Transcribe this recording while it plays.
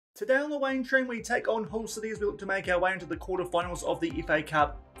Today on the Waine Train, we take on Hull City as we look to make our way into the quarterfinals of the FA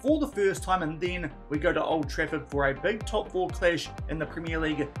Cup for the first time, and then we go to Old Trafford for a big top four clash in the Premier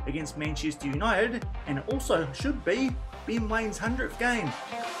League against Manchester United, and it also should be Ben Waine's 100th game.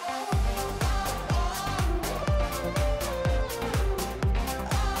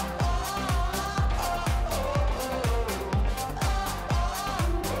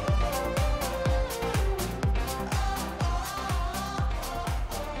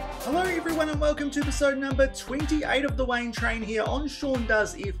 Hello everyone and welcome to episode number 28 of the Waine Train here on Sean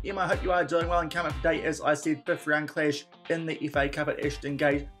Does FM. I hope you are doing well and come up to date. As I said, 5th round clash in the FA Cup at Ashton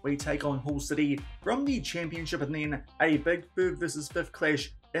Gate. We take on Hull City from the Championship, and then a big 3rd versus 5th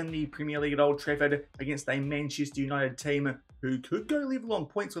clash in the Premier League at Old Trafford against a Manchester United team who could go level on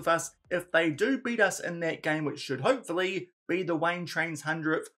points with us if they do beat us in that game, which should hopefully be the Waine Train's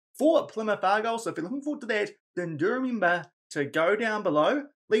 100th for Plymouth Argyle. So if you're looking forward to that, then do remember to go down below,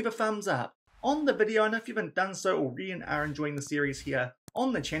 leave a thumbs up on the video, and if you haven't done so already and are enjoying the series here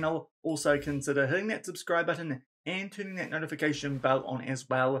on the channel, also consider hitting that subscribe button and turning that notification bell on as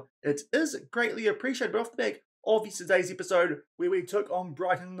well. It is greatly appreciated. But off the back of yesterday's episode, where we took on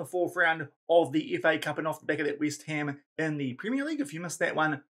Brighton in the 4th round of the FA Cup, and off the back of that West Ham in the Premier League, if you missed that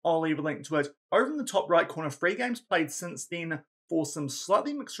one, I'll leave a link to it over in the top right corner. 3 games played since then for some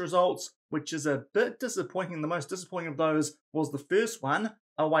slightly mixed results, which is a bit disappointing. The most disappointing of those was the first one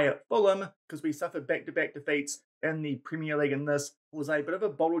away at Fulham, because we suffered back-to-back defeats in the Premier League, and this was a bit of a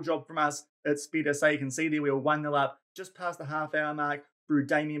bottle job from us. It's fair to say. You can see there we were 1-0 up just past the half-hour mark through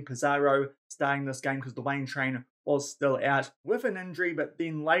Damien Pizarro starting this game because the Waine Train was still out with an injury. But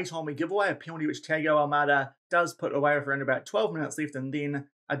then late on we give away a penalty which Thiago Almada does put away with around about 12 minutes left, and then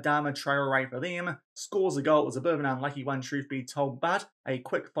Adama Traore for them scores a goal. It was a bit of an unlucky one, truth be told, but a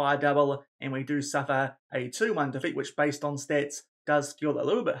quick fire double, and we do suffer a 2-1 defeat, which based on stats does feel a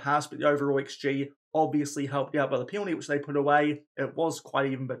little bit harsh, but the overall XG obviously helped out by the penalty which they put away. It was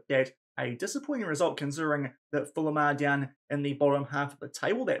quite even, but that a disappointing result considering that Fulham are down in the bottom half of the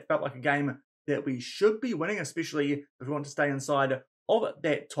table. That felt like a game that we should be winning, especially if we want to stay inside of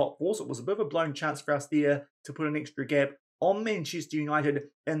that top 4. So it was a bit of a blown chance for us there to put an extra gap on Manchester United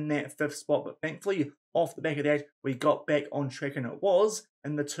in that 5th spot, but thankfully off the back of that we got back on track, and it was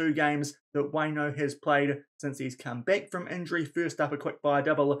in the 2 games that Waine has played since he's come back from injury. First up, a quick fire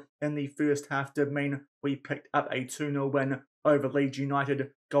double in the first half did mean we picked up a 2-0 win over Leeds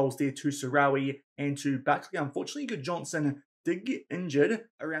United. Goals there to Sarawi and to Buckley. Unfortunately, Good Johnson did get injured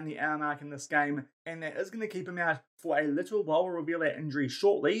around the hour mark in this game, and that is going to keep him out for a little while. We'll reveal that injury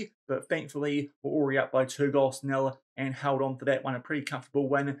shortly, but thankfully we're already up by 2-0 and held on for that one. A pretty comfortable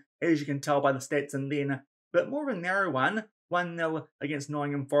win, as you can tell by the stats, and then a bit more of a narrow one, 1-0 against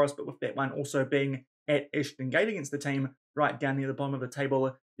Nottingham Forest, but with that one also being at Ashton Gate against the team right down near the bottom of the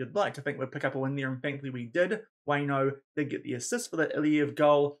table. You'd like to think we'd pick up a win there, and thankfully we did. Waine did get the assist for the Iliev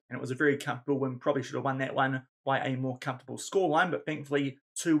goal, and it was a very comfortable win. Probably should have won that one by a more comfortable scoreline, but thankfully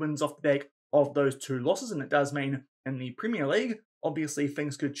 2 wins off the back of those 2 losses, and it does mean in the Premier League, obviously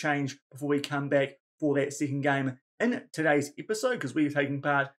things could change before we come back for that second game in today's episode, because we're taking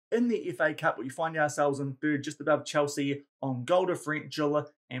part in the FA Cup. We find ourselves in 3rd, just above Chelsea on goal differential,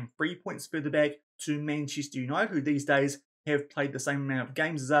 and 3 points further back to Manchester United, who these days have played the same amount of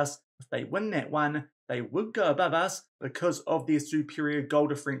games as us. If they win that one, they would go above us because of their superior goal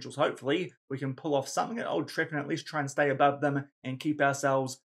differentials. Hopefully, we can pull off something at Old Trafford and at least try and stay above them and keep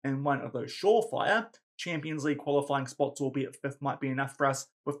ourselves in one of those surefire Champions League qualifying spots, albeit 5th might be enough for us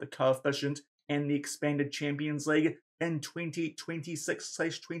with the coefficient and the expanded Champions League in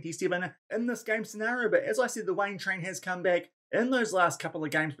 2026/27 in this game scenario. But as I said, the Waine Train has come back in those last couple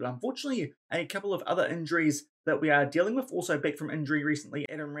of games, but unfortunately a couple of other injuries that we are dealing with. Also back from injury recently,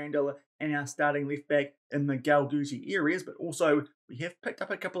 Adam Randall and our starting left back in Miguel Guti areas, but also we have picked up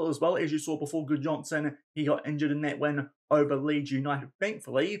a couple as well. As you saw before, Good Johnson, he got injured in that win over Leeds United.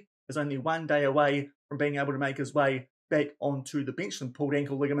 Thankfully, is only 1 day away from being able to make his way back onto the bench. Some pulled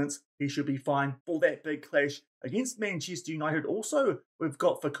ankle ligaments. He should be fine for that big clash against Manchester United. Also, we've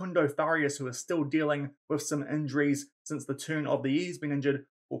got Facundo Farias, who is still dealing with some injuries since the turn of the year. He's been injured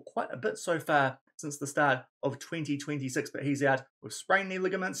for quite a bit so far since the start of 2026, but he's out with sprained knee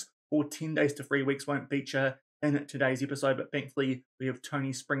ligaments for 10 days to 3 weeks. Won't feature in today's episode, but thankfully we have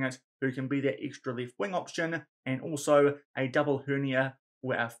Tony Springett, who can be that extra left wing option, and also a double hernia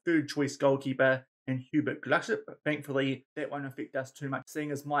for our 3rd choice goalkeeper in Hubert Gluckett, but thankfully that won't affect us too much,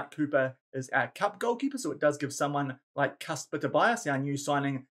 seeing as Mike Cooper is our cup goalkeeper, so it does give someone like Kasper Tobias, our new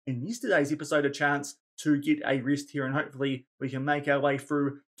signing in yesterday's episode, a chance to get a rest here, and hopefully we can make our way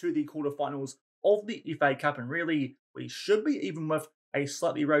through to the quarterfinals of the FA Cup, and really we should be even with a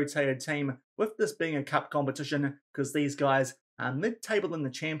slightly rotated team, with this being a cup competition, because these guys are mid-table in the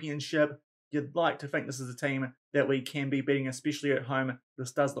championship. You'd like to think this is a team that we can be beating, especially at home.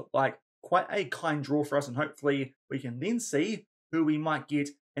 This does look like quite a kind draw for us, and hopefully we can then see who we might get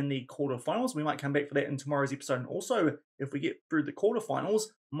in the quarterfinals. We might come back for that in tomorrow's episode. And also, if we get through the quarterfinals,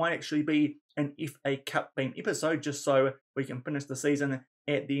 might actually be an FA Cup themed episode, just so we can finish the season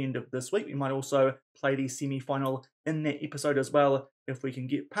at the end of this week. We might also play the semi-final in that episode as well, if we can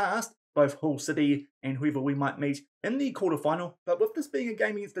get past both Hull City and whoever we might meet in the quarterfinal. But with this being a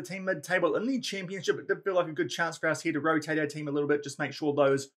game against the team mid-table in the championship, it did feel like a good chance for us here to rotate our team a little bit, just make sure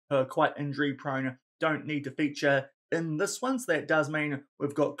those who are quite injury prone don't need to feature in this one. So that does mean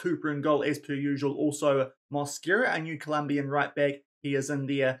we've got Cooper in goal as per usual. Also Mosquera, a new Colombian right back. He is in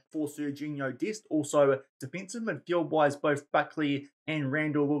there for Serginho Dest. Also defensive midfield wise, both Buckley and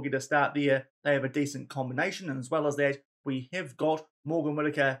Randall will get a start there. They have a decent combination. And as well as that, we have got Morgan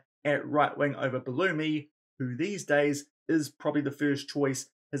Whitaker at right wing over Balumi, who these days is probably the first choice.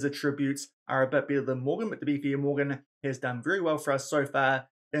 His attributes are a bit better than Morgan, but to be fair, Morgan has done very well for us so far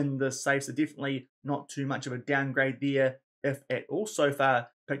in this save, so definitely not too much of a downgrade there, if at all. So far,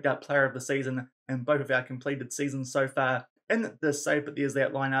 picked up player of the season in both of our completed seasons so far in this save, but there's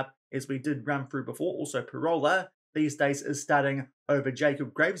that lineup as we did run through before. Also, Parola these days is starting over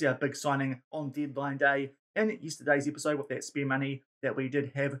Jacob Graves, our big signing on deadline day in yesterday's episode with that spare money that we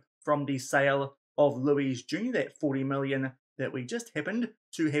did have from the sale of Louis Jr., that 40 million that we just happened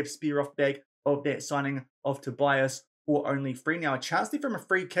to have spare off the back of that signing of Tobias for only 3. Now, a chance there from a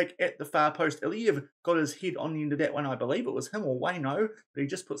free kick at the far post. Iliev got his head on the end of that one. I believe it was him or Waino, but he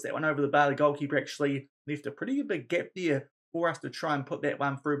just puts that one over the bar. The goalkeeper actually left a pretty big gap there for us to try and put that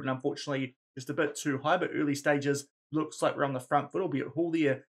one through, but unfortunately just a bit too high. But early stages, looks like we're on the front foot, albeit Hall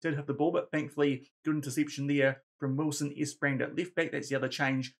there did hit the ball, but thankfully good interception there from Wilson Esprand at left back. That's the other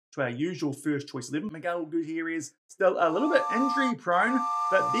change to our usual first choice 11. Miguel Gutierrez still a little bit injury prone,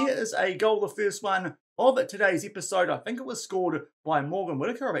 but there is a goal, the first one of today's episode. I think it was scored by Morgan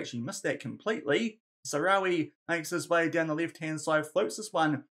Whitaker. I've actually missed that completely. Sarawi makes his way down the left-hand side, floats this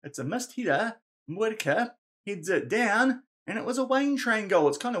one. It's a missed header. Whitaker heads it down, and it was a Waine Train goal.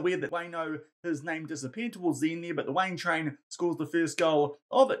 It's kind of weird that Waino, his name disappeared towards the end there, but the Waine Train scores the first goal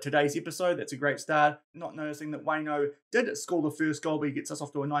of today's episode. That's a great start. Not noticing that Waino did score the first goal, but he gets us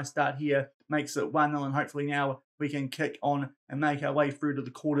off to a nice start here. Makes it 1-0, and hopefully now we can kick on and make our way through to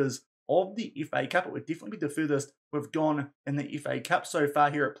the quarters of the FA Cup. It would definitely be the furthest we've gone in the FA Cup so far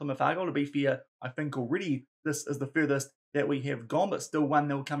here at Plymouth Argyle. To be fair, I think already this is the furthest that we have gone, but still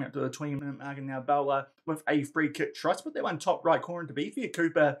 1-0 coming up to the 20-minute mark, and now Bowler with a free kick try to put that one top right corner. To be fair,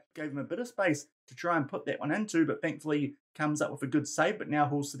 Cooper gave him a bit of space to try and put that one into, but thankfully comes up with a good save. But now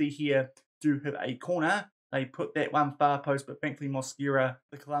Hull City here do have a corner. They put that one far post, but thankfully Mosquera,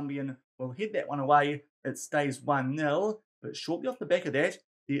 the Colombian, will head that one away. It stays 1-0, but shortly off the back of that,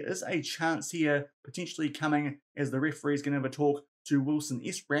 there is a chance here potentially coming as the referee is going to have a talk to Wilson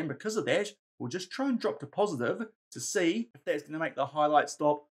Esprand. Because of that, we'll just try and drop to positive to see if that's going to make the highlight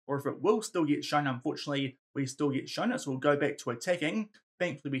stop or if it will still get shown. Unfortunately, we still get shown it, so we'll go back to attacking.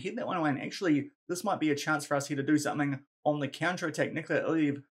 Thankfully, we hit that one away, and actually, this might be a chance for us here to do something on the counter-attack. Nicola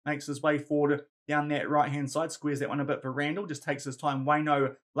Iliev makes his way forward down that right-hand side, squares that one a bit for Randall, just takes his time.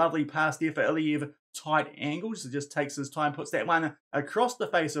 Waino, lovely pass there for Iliev, tight angles, so just takes his time, puts that one across the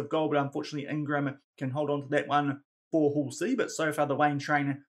face of goal, but unfortunately Ingram can hold on to that one for Hull City. But so far the Waine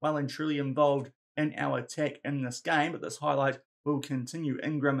Train well and truly involved in our attack in this game, but this highlight will continue.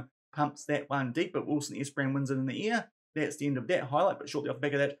 Ingram pumps that one deep, but Wilson Esprand wins it in the air. That's the end of that highlight, but shortly off the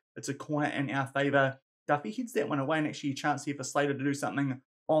back of that, it's a corner in our favour. Duffy heads that one away, and actually a chance here for Slater to do something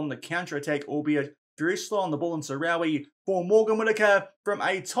on the counter-attack, albeit very slow on the ball, and Sarawi for Morgan Whitaker from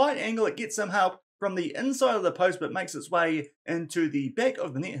a tight angle. It gets some help from the inside of the post, but makes its way into the back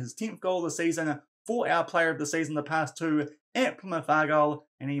of the net. His 10th goal of the season for our player of the season, the past 2 at Plymouth Argyle,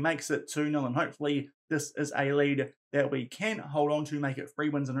 and he makes it 2-0, and hopefully this is a lead that we can hold on to, make it 3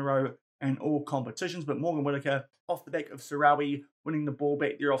 wins in a row in all competitions. But Morgan Whitaker, off the back of Sarawi, winning the ball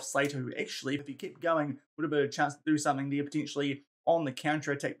back there off Slater, who actually, if he kept going, would have been a chance to do something there potentially on the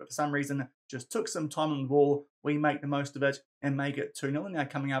counter-attack, but for some reason just took some time on the ball. We make the most of it and make it 2-0. And now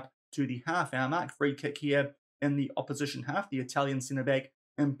coming up to the half-hour mark, free kick here in the opposition half. The Italian centre-back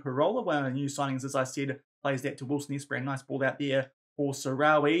in Parola, one of the new signings, as I said, plays that to Wilson Esprand. Nice ball out there for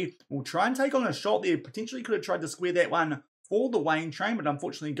Sarawi. We'll try and take on a shot there. Potentially could have tried to square that one for the Waine Train, but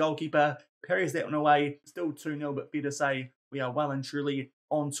unfortunately goalkeeper parries that one away. Still 2-0, but fair to say we are well and truly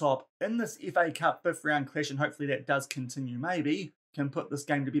on top in this FA Cup 5th round clash, and hopefully that does continue. Maybe can put this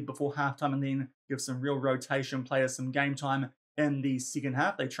game to bed before halftime and then give some real rotation players some game time in the second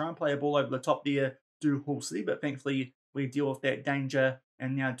half. They try and play a ball over the top there, do Hull City, but thankfully we deal with that danger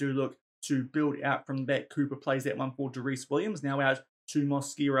and now do look to build out from the back. Cooper plays that one forward to Reece Williams, now out to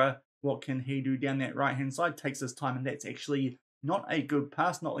Mosquera. What can he do down that right-hand side? Takes his time, and that's actually not a good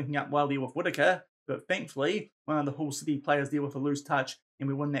pass, not linking up well there with Whitaker, but thankfully, one of the Hull City players there with a loose touch, and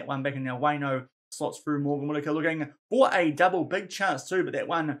we win that one back, and now Waine slots through Morgan Whitaker, looking for a double, big chance too, but that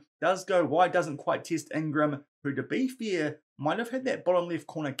one does go wide, doesn't quite test Ingram, who, to be fair, might have had that bottom left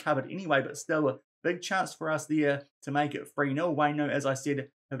corner covered anyway, but still, big chance for us there to make it 3-0. Waine, as I said,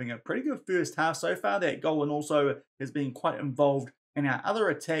 having a pretty good first half so far, that goal, and also has been quite involved in our other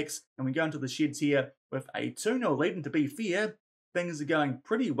attacks, and we go into the sheds here with a 2-0 lead, and to be fair, things are going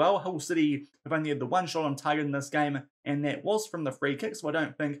pretty well. Hull City have only had the one shot on target in this game, and that was from the free kick, so I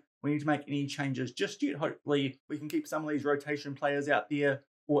don't think we need to make any changes just yet. Hopefully, we can keep some of these rotation players out there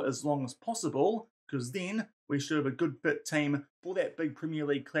for as long as possible, because then we should have a good fit team for that big Premier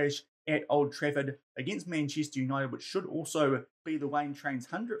League clash at Old Trafford against Manchester United, which should also be the Waine Train's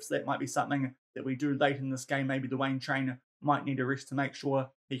 100th, so that might be something that we do late in this game. Maybe the Waine Train might need a rest to make sure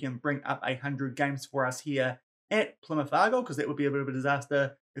he can bring up 100 games for us here at Plymouth Argyle, because that would be a bit of a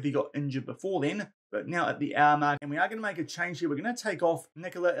disaster if he got injured before then. But now at the hour mark, and we are going to make a change here. We're going to take off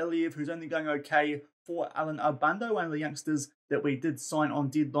Nikola Iliev, who's only going okay, for Alan Albando, one of the youngsters that we did sign on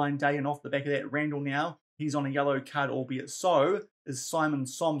deadline day, and off the back of that, Randall now, he's on a yellow card, albeit so is Simon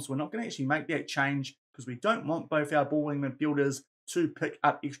Soms. We're not going to actually make that change because we don't want both our balling midfielders to pick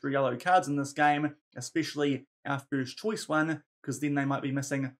up extra yellow cards in this game, especially our first choice one, because then they might be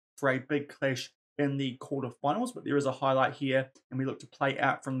missing for a big clash in the quarterfinals. But there is a highlight here, and we look to play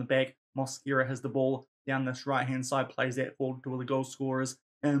out from the back. Mosquera has the ball down this right-hand side, plays that forward to one of the goal scorers,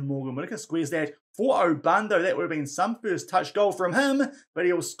 and Morgan Whitaker squares that for Obando. That would have been some first touch goal from him, but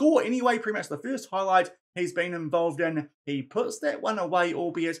he'll score anyway. Pretty much the first highlight he's been involved in. He puts that one away,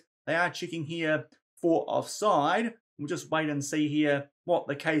 albeit they are checking here for offside. We'll just wait and see here what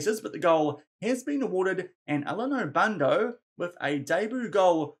the case is, but the goal has been awarded, and Alan Obando, with a debut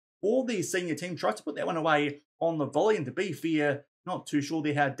goal for the senior team, tries to put that one away on the volley, and to be fair, not too sure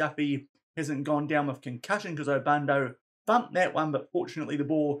there how Duffy hasn't gone down with concussion, because Obando bumped that one, but fortunately the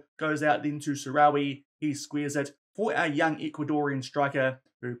ball goes out then to Sarawi. He squares it for our young Ecuadorian striker,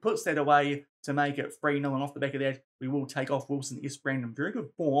 who puts that away to make it 3-0, and off the back of that, we will take off Wilson Esbrand in very good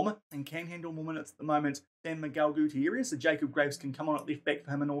form and can handle more minutes at the moment than Miguel Gutierrez, so Jacob Graves can come on at left back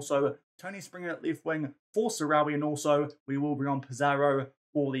for him, and also Tony Springer at left wing for Sarawi, and also we will bring on Pizarro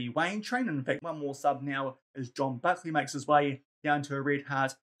for the Waine Train. And in fact, one more sub now as John Buckley makes his way down to a red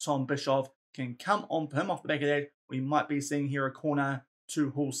heart. Tom Bischoff can come on for him. Off the back of that, we might be seeing here a corner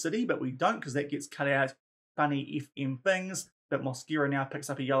to Hull City, but we don't, because that gets cut out. Funny FM things, but Mosquera now picks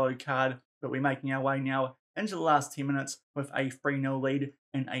up a yellow card, but we're making our way now into the last 10 minutes with a 3-0 lead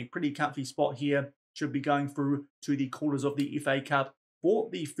in a pretty comfy spot here. Should be going through to the quarters of the FA Cup for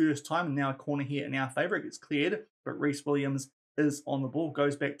the first time, and now a corner here in our favour. It gets cleared, but Reece Williams is on the ball,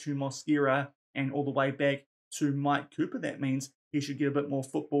 goes back to Mosquera and all the way back to Mike Cooper. That means he should get a bit more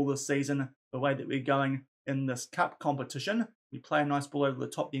football this season, the way that we're going in this cup competition. We play a nice ball over the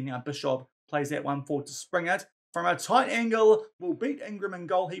top there. Now Bishop plays that one forward to Springer from a tight angle. Will beat Ingram in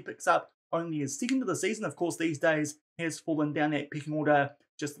goal. He picks up only his second of the season. Of course, these days has fallen down that pecking order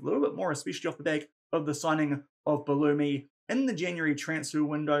just a little bit more, especially off the back of the signing of Balumi in the January transfer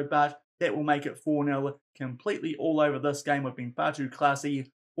window, but that will make it 4-0 completely all over this game. We've been far too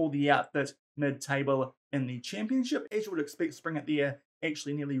classy for the outfit mid-table in the championship. As you would expect, Springer there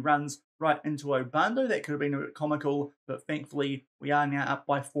actually nearly runs right into Obando. That could have been a bit comical, but thankfully we are now up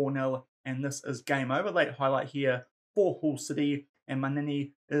by 4-0, and this is game over. Late highlight here for Hull City, and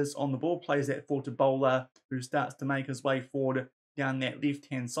Manini is on the ball, plays that forward to Bowler, who starts to make his way forward down that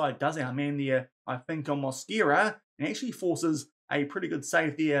left-hand side. Does our man there, I think, on Mosquera, and actually forces a pretty good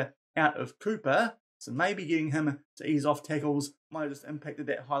save there out of Cooper. So maybe getting him to ease off tackles might have just impacted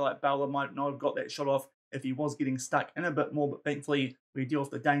that highlight. Bowler might not have got that shot off if he was getting stuck in a bit more, but thankfully we deal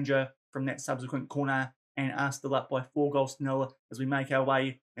with the danger from that subsequent corner and are still up by 4-0 as we make our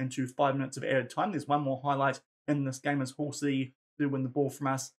way into 5 minutes of added time. There's one more highlight in this game as Hull City do win the ball from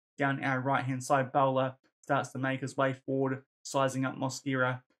us down our right-hand side. Bowler starts to make his way forward, sizing up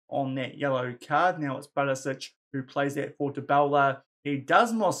Mosquera on that yellow card. Now it's Barisic who plays that forward to Bowler. He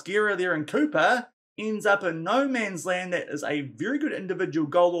does Mosquera there, and Cooper ends up in no man's land. That is a very good individual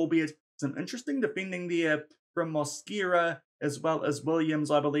goal, albeit some interesting defending there from Mosquera as well as Williams.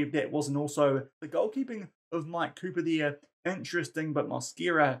 I believe that was, and also the goalkeeping of Mike Cooper there. Interesting, but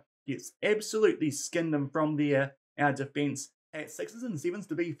Mosquera gets absolutely skinned him from there. Our defence at 6s and 7s,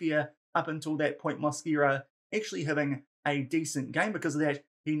 to be fair, up until that point, Mosquera actually having a decent game. Because of that,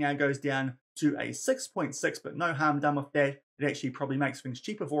 he now goes down to a 6.6, but no harm done with that. It actually probably makes things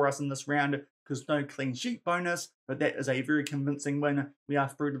cheaper for us in this round because no clean sheet bonus, but that is a very convincing win. We are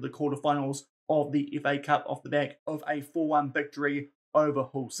through to the quarterfinals of the FA Cup off the back of a 4-1 victory over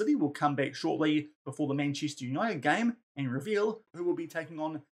Hull City. We'll come back shortly before the Manchester United game and reveal who will be taking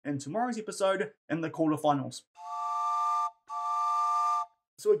on in tomorrow's episode in the quarterfinals.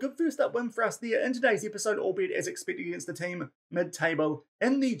 So a good first up win for us there in today's episode, albeit as expected against the team mid-table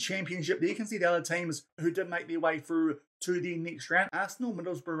in the Championship. There you can see the other teams who did make their way through to the next round. Arsenal,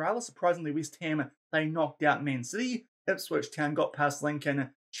 Middlesbrough, rather surprisingly West Ham, they knocked out Man City. Ipswich Town got past Lincoln.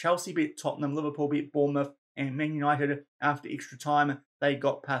 Chelsea beat Tottenham, Liverpool beat Bournemouth, and Man United, after extra time, they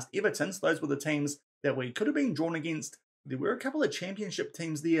got past Everton. So those were the teams that we could have been drawn against. There were a couple of Championship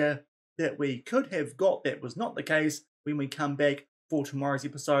teams there that we could have got. That was not the case. When we come back for tomorrow's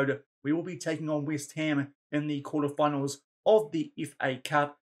episode, we will be taking on West Ham in the quarterfinals of the FA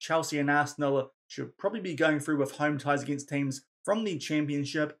Cup. Chelsea and Arsenal should probably be going through with home ties against teams from the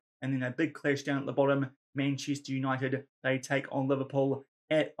Championship, and then a big clash down at the bottom. Manchester United, they take on Liverpool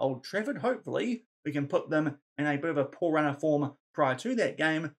at Old Trafford. Hopefully, we can put them in a bit of a poor run of form prior to that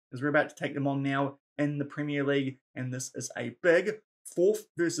game, as we're about to take them on now in the Premier League, and this is a big 4th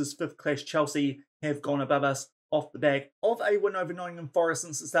versus 5th clash. Chelsea have gone above us off the back of a win over Nottingham Forest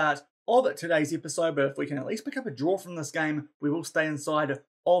since the start of today's episode, but if we can at least pick up a draw from this game, we will stay inside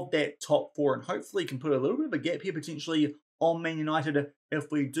of that top 4 and hopefully can put a little bit of a gap here potentially on Man United if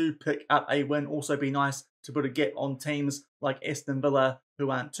we do pick up a win. Also be nice to put a gap on teams like Aston Villa,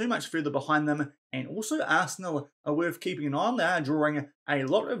 who aren't too much further behind them, and also Arsenal are worth keeping an eye on. They are drawing a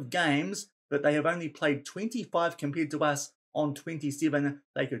lot of games, but they have only played 25 compared to us on 27.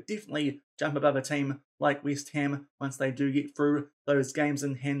 They could definitely jump above a team like West Ham once they do get through those games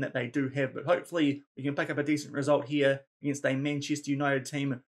in hand that they do have. But hopefully we can pick up a decent result here against a Manchester United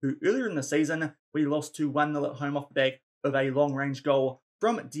team who earlier in the season we lost to 1-0 at home off the back of a long-range goal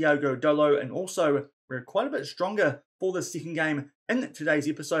from Diogo Dolo, and also we're quite a bit stronger for the second game in today's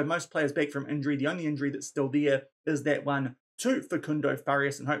episode. Most players back from injury. The only injury that's still there is that one to Facundo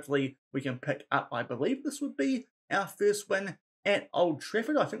Farias, and hopefully we can pick up, I believe this would be our first win at Old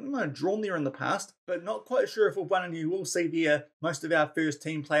Trafford. I think we might have drawn there in the past, but not quite sure if we've won, and you will see there most of our first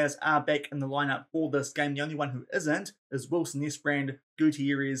team players are back in the lineup for this game. The only one who isn't is Wilson Esbrand.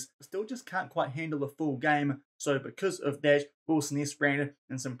 Gutierrez still just can't quite handle the full game, so because of that, Wilson Esbrand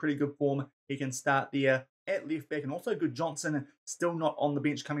in some pretty good form. He can start there at left back, and also Good Johnson still not on the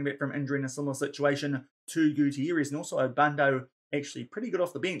bench, coming back from injury in a similar situation to Gutierrez, and also Obando actually pretty good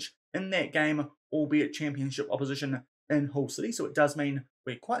off the bench in that game, albeit Championship opposition in Hull City. So it does mean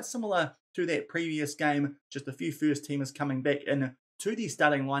we're quite similar to that previous game, just a few first teamers coming back in to the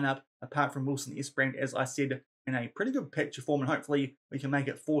starting lineup, apart from Wilson Esbrand, as I said, in a pretty good patch of form, and hopefully we can make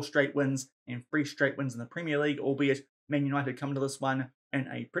it 4 straight wins and 3 straight wins in the Premier League, albeit Man United come to this one in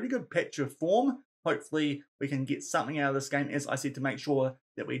a pretty good patch of form. Hopefully we can get something out of this game, as I said, to make sure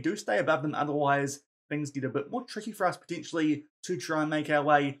that we do stay above them. Otherwise, things get a bit more tricky for us potentially to try and make our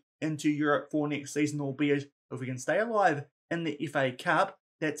way into Europe for next season, albeit if we can stay alive in the FA Cup,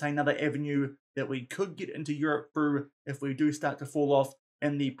 that's another avenue that we could get into Europe through if we do start to fall off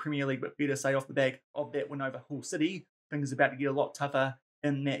in the Premier League. But fair to say, off the back of that win over Hull City, things are about to get a lot tougher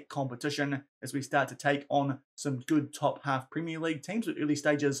in that competition as we start to take on some good top half Premier League teams. At early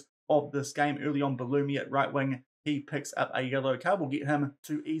stages of this game, early on, Balumi at right wing, he picks up a yellow card. We'll get him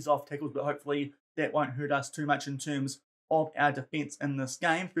to ease off tackles, but hopefully that won't hurt us too much in terms of our defence in this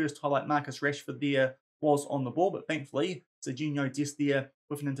game. First highlight, Marcus Rashford there was on the ball, but thankfully Serginho Dest there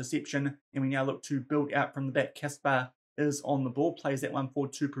with an interception, and we now look to build out from the back. Caspar is on the ball, plays that one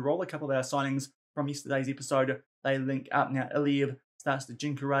forward to Pirola. A couple of our signings from yesterday's episode, they link up now. Iliev starts to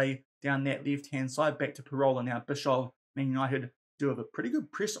Jinkere down that left-hand side, back to Pirola. Now Bischoff, Man United do have a pretty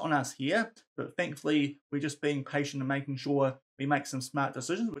good press on us here, but thankfully we're just being patient and making sure we make some smart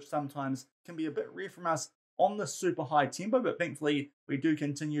decisions, which sometimes can be a bit rare from us on the super high tempo, but thankfully we do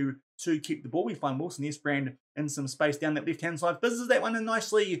continue to keep the ball. We find Wilson Esbrand in some space down that left-hand side, fizzes that one in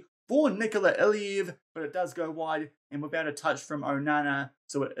nicely for Nikola Iliev, but it does go wide and without a touch from Onana,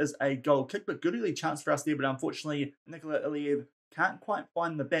 so it is a goal kick. But good early chance for us there, but unfortunately Nikola Iliev can't quite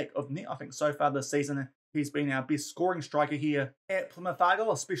find the back of net. I think so far this season he's been our best scoring striker here at Plymouth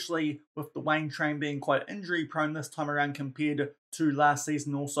Argyle, especially with the Waine Train being quite injury prone this time around compared to last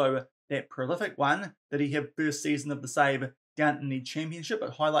season. Also that prolific one that he had first season of the save down in the Championship.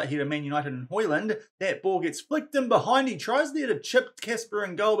 But highlight here to Man United and Højlund. That ball gets flicked in behind. He tries there to chip Caspar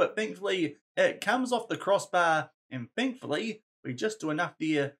in goal, but thankfully it comes off the crossbar, and thankfully we just do enough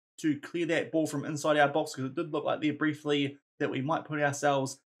there to clear that ball from inside our box, because it did look like there briefly that we might put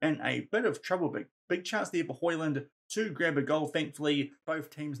ourselves in a bit of trouble. But big chance there for Hoyland to grab a goal. Thankfully, both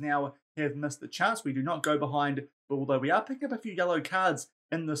teams now have missed the chance. We do not go behind, but although we are picking up a few yellow cards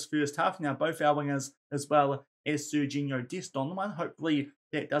in this first half now, both our wingers as well as Serginho Dest on the one. Hopefully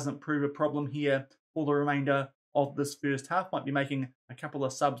that doesn't prove a problem here for the remainder of this first half. Might be making a couple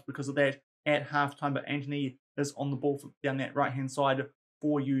of subs because of that at halftime, but Anthony is on the ball down that right-hand side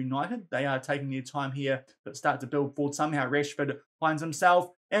for United. They are taking their time here, but start to build forward. Somehow Rashford finds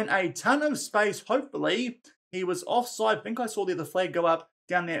himself in a ton of space. Hopefully he was offside. I think I saw the flag go up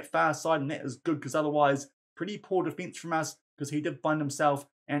down that far side, and that is good, because otherwise pretty poor defence from us, because he did find himself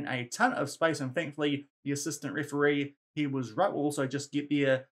in a ton of space. And thankfully the assistant referee, he was right. We'll also just get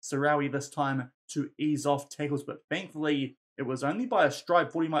there Sarawi this time to ease off tackles, but thankfully it was only by a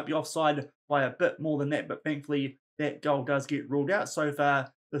stride. Thought he might be offside by a bit more than that, but thankfully that goal does get ruled out. So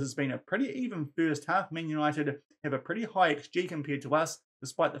far, this has been a pretty even first half. Man United have a pretty high XG compared to us,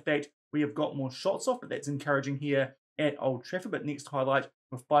 despite the fact we have got more shots off, but that's encouraging here at Old Trafford. But next highlight,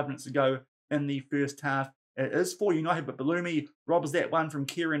 with 5 minutes to go in the first half, it is for United, but Balumi robs that one from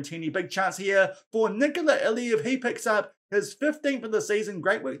Kieran Tierney. Big chance here for Nikola Iliev. He picks up his 15th of the season.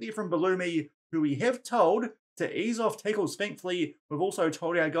 Great work there from Balumi, who we have told to ease off tackles. Thankfully, we've also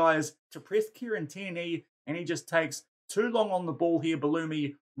told our guys to press Kieran Tierney, and he just takes too long on the ball here.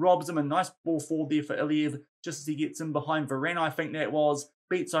 Balumi robs him. A nice ball forward there for Iliev, just as he gets in behind Varane, I think that was.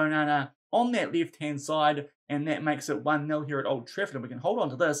 Beats Onana on that left-hand side, and that makes it 1-0 here at Old Trafford. And we can hold on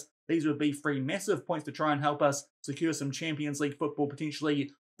to this. These would be 3 massive points to try and help us secure some Champions League football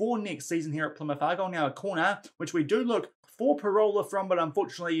potentially for next season here at Plymouth Argyle. Now a corner, which we do look for Parola from, but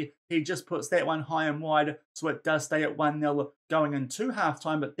unfortunately he just puts that one high and wide, so it does stay at 1-0 going into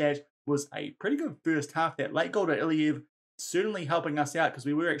halftime. But that was a pretty good first half. That late goal to Iliev certainly helping us out, because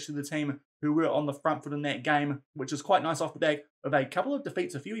we were actually the team who were on the front foot in that game, which is quite nice off the back of a couple of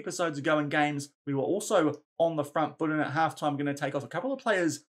defeats a few episodes ago in games. We were also on the front foot, and at halftime going to take off a couple of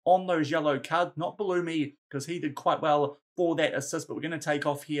players on those yellow cards. Not Balumi, because he did quite well for that assist, but we're going to take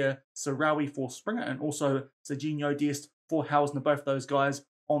off here Sarawi for Springer, and also Serginho Dest for Hausner. Both those guys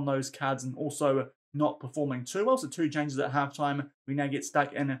on those cards, and also not performing too well. So 2 changes at halftime. We now get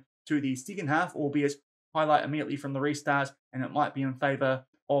stuck in to the second half, albeit highlight immediately from the restart, and it might be in favour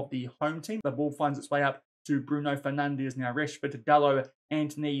of the home team. The ball finds its way up to Bruno Fernandes. Now Rashford to Dallo.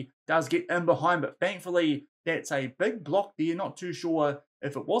 Anthony does get in behind, but thankfully that's a big block there. Not too sure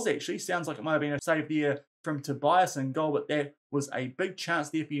if it was actually. Sounds like it might have been a save there from Tobias and goal, but that was a big chance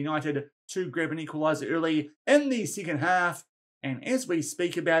there for United to grab an equaliser early in the second half. And as we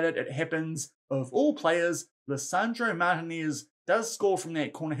speak about it, it happens. Of all players, Lisandro Martinez does score from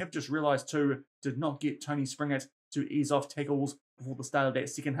that corner. Have just realised too, did not get Tony Springett to ease off tackles before the start of that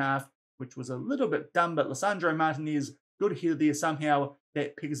second half, which was a little bit dumb. But Lisandro Martinez, good header there somehow.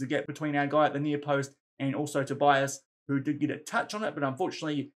 That pegs the gap between our guy at the near post and also Tobias, who did get a touch on it, but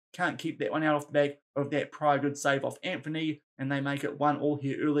unfortunately can't keep that one out off the back of that prior good save off Anthony, and they make it 1-1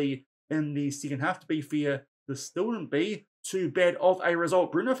 here early in the second half. To be fair, this still wouldn't be too bad of a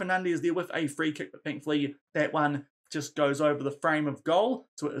result. Bruno Fernandes there with a free kick, but thankfully that one just goes over the frame of goal,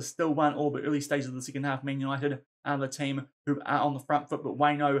 so it is still 1-1, but early stages of the second half, Man United are the team who are on the front foot. But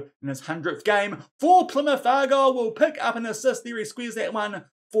Waine in his 100th game for Plymouth Argyle will pick up an assist there. He squares that one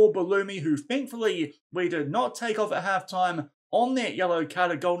for Balumi, who thankfully we did not take off at halftime on that yellow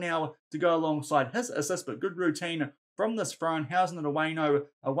card. A goal now to go alongside his assist, but good routine from this throw-in. Hausner to Waine,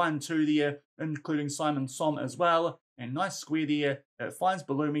 a 1-2 there, including Simon Som as well. And nice square there. It finds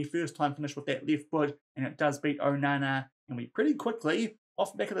Balumi, first time finish with that left foot, and it does beat Onana. And we pretty quickly,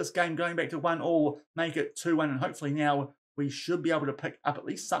 off the back of this game, going back to 1-1, make it 2-1. And hopefully now we should be able to pick up at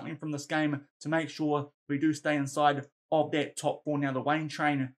least something from this game to make sure we do stay inside of that top 4. Now the Waine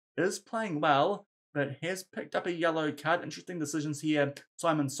Train is playing well, but has picked up a yellow card. Interesting decisions here.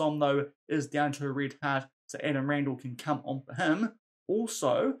 Simon Som, though, is down to a red card, so Adam Randall can come on for him.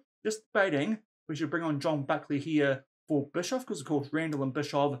 Also, just debating, we should bring on John Buckley here for Bischoff, because of course Randall and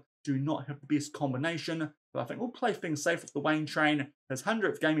Bischoff do not have the best combination. But I think we'll play things safe with the Waine Train. His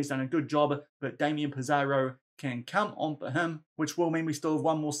 100th game, he's done a good job, but Damien Pizarro can come on for him, which will mean we still have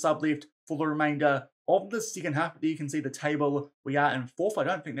one more sub left for the remainder of the second half. But there you can see the table. We are in 4th. I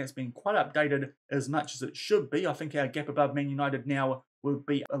don't think that's been quite updated as much as it should be. I think our gap above Man United now will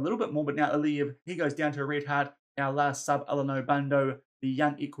be a little bit more, but now Iliev, he goes down to a red card. Our last sub, Alano Bando, the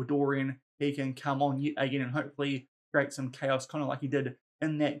young Ecuadorian, he can come on yet again and hopefully create some chaos, kind of like he did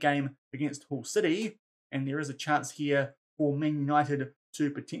in that game against Hull City. And there is a chance here for Man United to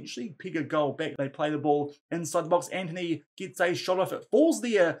potentially peg a goal back. They play the ball inside the box. Anthony gets a shot off. It falls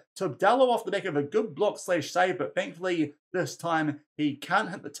there to Abdallah off the back of a good block / save, but thankfully this time he can't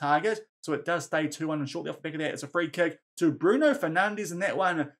hit the target, so it does stay 2-1, and shortly off the back of that it's a free kick to Bruno Fernandes, and that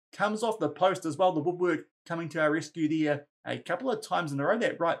one comes off the post as well. The woodwork coming to our rescue there a couple of times in a row.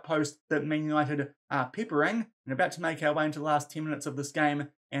 That right post that Man United are peppering, and about to make our way into the last 10 minutes of this game,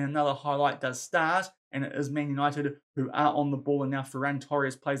 and another highlight does start, and it is Man United who are on the ball, and now Ferran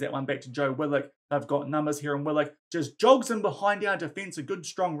Torres plays that one back to Joe Willock. They've got numbers here, and Willock just jogs in behind our defence. A good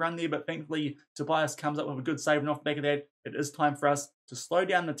strong run there, but thankfully Tobias comes up with a good save, and off the back of that, it is time for us to slow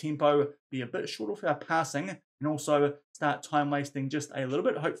down the tempo, be a bit short of our passing, and also start time wasting just a little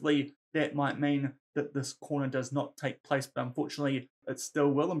bit. Hopefully that might mean that this corner does not take place, but unfortunately it still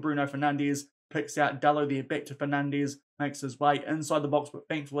will, and Bruno Fernandes picks out Dallo there, back to Fernandes, makes his way inside the box, but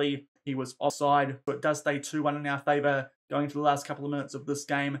thankfully he was offside. But it does stay 2-1 in our favour going into the last couple of minutes of this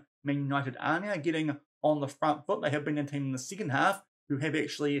game. Man United are now getting on the front foot. They have been a team in the second half who have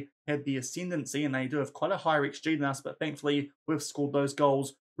actually had the ascendancy, and they do have quite a higher XG than us, but thankfully we've scored those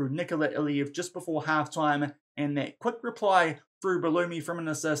goals through Nikola Iliev just before half-time, and that quick reply through Balumi from an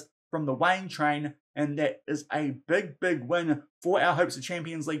assist from the Waine Train, and that is a big, big win for our hopes of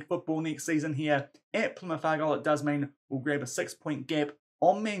Champions League football next season here at Plymouth Argyle. It does mean we'll grab a 6-point gap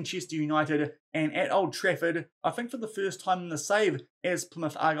on Manchester United, and at Old Trafford, I think for the first time in the save as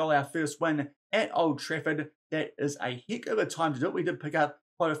Plymouth Argyle, our first win at Old Trafford. That is a heck of a time to do it. We did pick up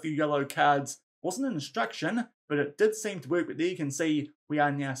quite a few yellow cards. Wasn't an instruction, but it did seem to work. But there you can see we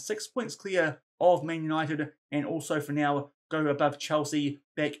are now 6 points clear of Man United, and also for now go above Chelsea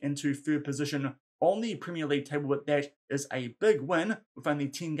back into third position on the Premier League table. But that is a big win with only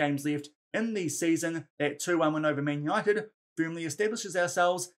 10 games left in the season. That 2-1 win over Man United firmly establishes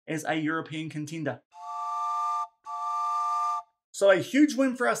ourselves as a European contender. So a huge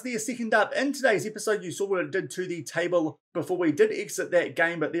win for us there. Second up in today's episode, you saw what it did to the table before we did exit that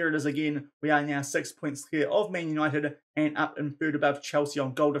game, but there it is again. We are now 6 points clear of Man United and up in third above Chelsea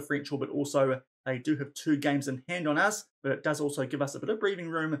on goal differential, but also they do have 2 games in hand on us, but it does also give us a bit of breathing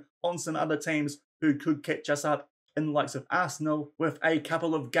room on some other teams who could catch us up in the likes of Arsenal with a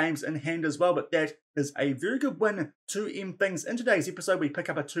couple of games in hand as well. But that is a very good win to end things. In today's episode, we pick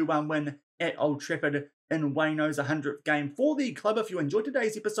up a 2-1 win at Old Trafford in Wayne's 100th game for the club. If you enjoyed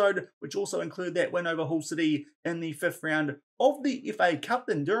today's episode, which also included that win over Hull City in the 5th round of the FA Cup,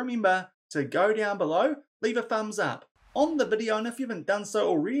 then do remember to go down below, leave a thumbs up on the video, and if you haven't done so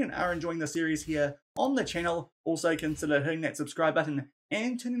already and are enjoying the series here on the channel, also consider hitting that subscribe button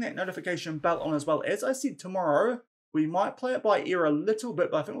and turning that notification bell on as well. As I said, tomorrow we might play it by ear a little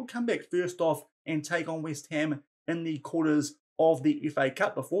bit, but I think we'll come back first off and take on West Ham in the quarters of the FA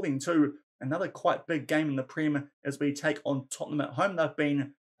Cup. Before then too, another quite big game in the Prem as we take on Tottenham at home. They've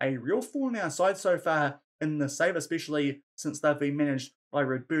been a real thorn in our side so far in the save, especially since they've been managed by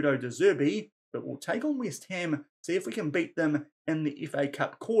Roberto De Zerbi. But we'll take on West Ham, see if we can beat them in the FA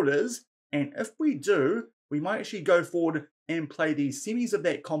Cup quarters, and if we do, we might actually go forward and play the semis of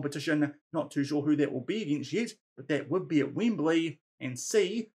that competition. Not too sure who that will be against yet, but that would be at Wembley, and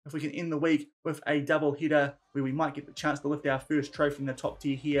see if we can end the week with a double header where we might get the chance to lift our first trophy in the top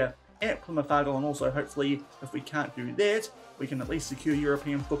tier here at Plymouth Argyle. And also hopefully, if we can't do that, we can at least secure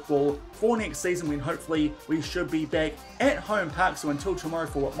European football for next season, when hopefully we should be back at home park. So until tomorrow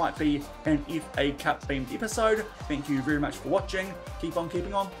for what might be an FA Cup themed episode, thank you very much for watching, keep on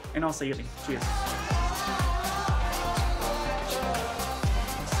keeping on, and I'll see you then. Cheers.